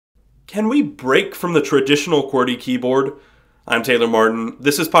Can we break from the traditional QWERTY keyboard? I'm Taylor Martin,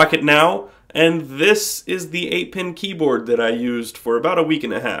 this is Pocket Now, and this is the 8-pin keyboard that I used for about a week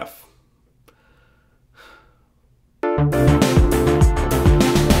and a half.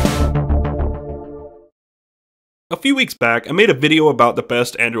 A few weeks back, I made a video about the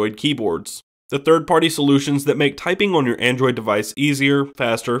best Android keyboards, the third-party solutions that make typing on your Android device easier,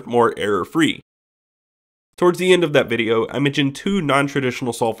 faster, more error-free. Towards the end of that video, I mentioned two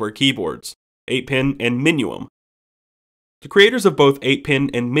non-traditional software keyboards, 8-pin and Minuum. The creators of both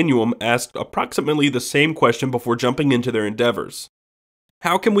 8-pin and Minuum asked approximately the same question before jumping into their endeavors.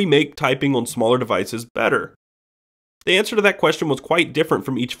 How can we make typing on smaller devices better? The answer to that question was quite different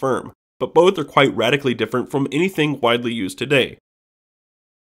from each firm, but both are quite radically different from anything widely used today.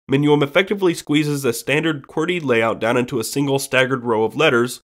 Minuum effectively squeezes a standard QWERTY layout down into a single staggered row of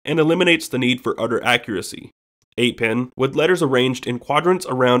letters and eliminates the need for utter accuracy. 8-pin, with letters arranged in quadrants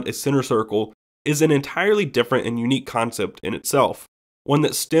around a center circle, is an entirely different and unique concept in itself, one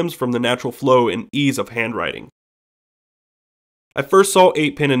that stems from the natural flow and ease of handwriting. I first saw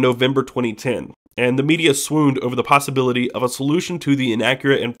 8-pin in November 2010, and the media swooned over the possibility of a solution to the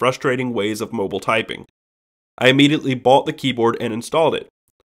inaccurate and frustrating ways of mobile typing. I immediately bought the keyboard and installed it.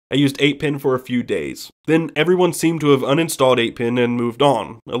 I used 8-pin for a few days. Then everyone seemed to have uninstalled 8-pin and moved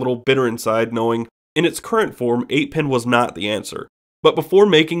on, a little bitter inside knowing in its current form 8-pin was not the answer. But before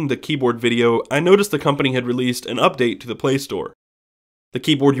making the keyboard video, I noticed the company had released an update to the Play Store. The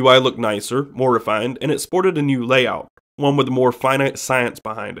keyboard UI looked nicer, more refined, and it sported a new layout, one with more finite science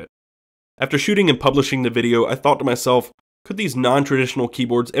behind it. After shooting and publishing the video, I thought to myself, could these non-traditional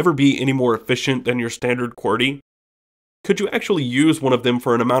keyboards ever be any more efficient than your standard QWERTY? Could you actually use one of them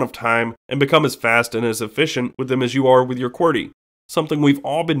for an amount of time and become as fast and as efficient with them as you are with your QWERTY? Something we've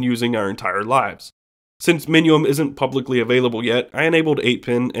all been using our entire lives. Since Minuum isn't publicly available yet, I enabled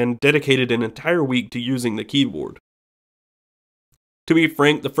 8-pin and dedicated an entire week to using the keyboard. To be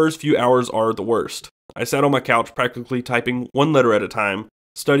frank, the first few hours are the worst. I sat on my couch practically typing one letter at a time,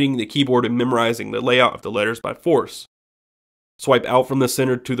 studying the keyboard and memorizing the layout of the letters by force. Swipe out from the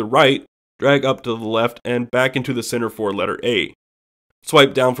center to the right, drag up to the left and back into the center for letter A.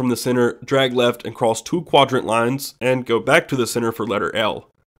 Swipe down from the center, drag left and cross two quadrant lines, and go back to the center for letter L.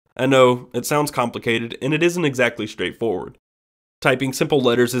 I know, it sounds complicated, and it isn't exactly straightforward. Typing simple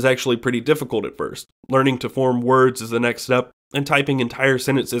letters is actually pretty difficult at first. Learning to form words is the next step, and typing entire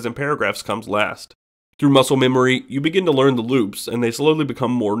sentences and paragraphs comes last. Through muscle memory, you begin to learn the loops, and they slowly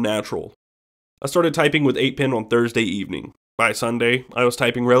become more natural. I started typing with 8-pin on Thursday evening. By Sunday, I was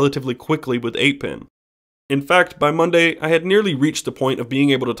typing relatively quickly with 8-pin. In fact, by Monday, I had nearly reached the point of being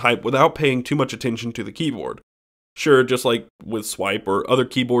able to type without paying too much attention to the keyboard. Sure, just like with swipe or other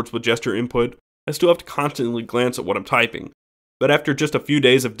keyboards with gesture input, I still have to constantly glance at what I'm typing. But after just a few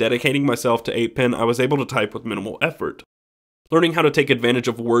days of dedicating myself to 8-pin, I was able to type with minimal effort. Learning how to take advantage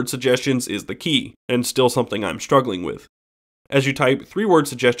of word suggestions is the key, and still something I'm struggling with. As you type, 3 word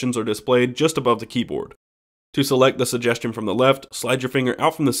suggestions are displayed just above the keyboard. To select the suggestion from the left, slide your finger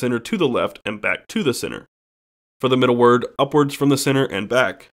out from the center to the left and back to the center. For the middle word, upwards from the center and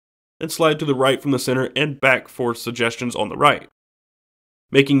back. Then slide to the right from the center and back for suggestions on the right.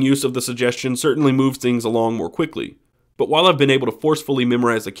 Making use of the suggestion certainly moves things along more quickly. But while I've been able to forcefully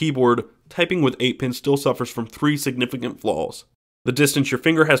memorize the keyboard, typing with 8-pin still suffers from 3 significant flaws. The distance your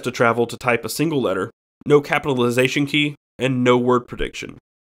finger has to travel to type a single letter, no capitalization key, and no word prediction.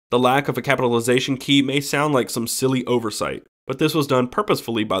 The lack of a capitalization key may sound like some silly oversight, but this was done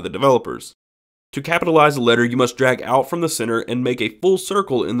purposefully by the developers. To capitalize a letter, you must drag out from the center and make a full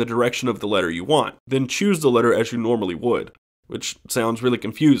circle in the direction of the letter you want, then choose the letter as you normally would, which sounds really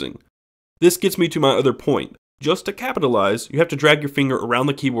confusing. This gets me to my other point. Just to capitalize, you have to drag your finger around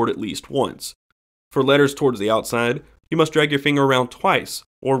the keyboard at least once. For letters towards the outside, you must drag your finger around twice,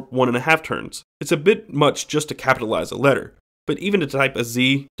 or 1.5 turns. It's a bit much just to capitalize a letter. But even to type a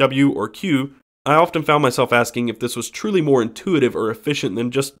Z, W, or Q, I often found myself asking if this was truly more intuitive or efficient than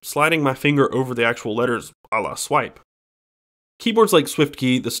just sliding my finger over the actual letters a la swipe. Keyboards like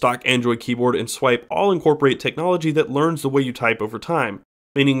SwiftKey, the stock Android keyboard, and Swipe all incorporate technology that learns the way you type over time,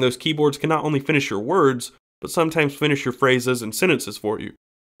 meaning those keyboards can not only finish your words, but sometimes finish your phrases and sentences for you.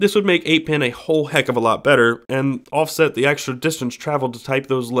 This would make 8-pin a whole heck of a lot better, and offset the extra distance traveled to type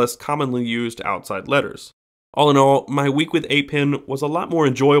those less commonly used outside letters. All in all, my week with 8-pin was a lot more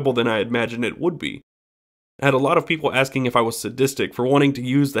enjoyable than I imagined it would be. I had a lot of people asking if I was sadistic for wanting to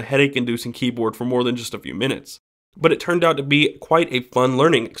use the headache-inducing keyboard for more than just a few minutes. But it turned out to be quite a fun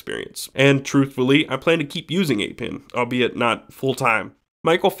learning experience, and truthfully, I plan to keep using 8-pin, albeit not full-time.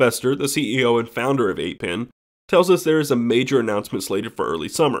 Michael Fester, the CEO and founder of 8-pin, tells us there is a major announcement slated for early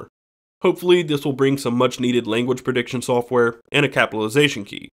summer. Hopefully this will bring some much needed language prediction software and a capitalization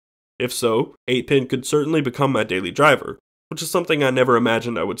key. If so, 8-pin could certainly become my daily driver, which is something I never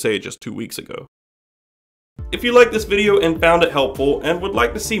imagined I would say just 2 weeks ago. If you liked this video and found it helpful and would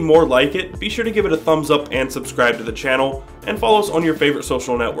like to see more like it, be sure to give it a thumbs up and subscribe to the channel, and follow us on your favorite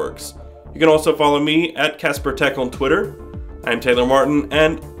social networks. You can also follow me at CasperTech on Twitter. I'm Taylor Martin,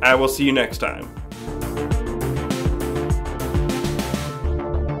 and I will see you next time.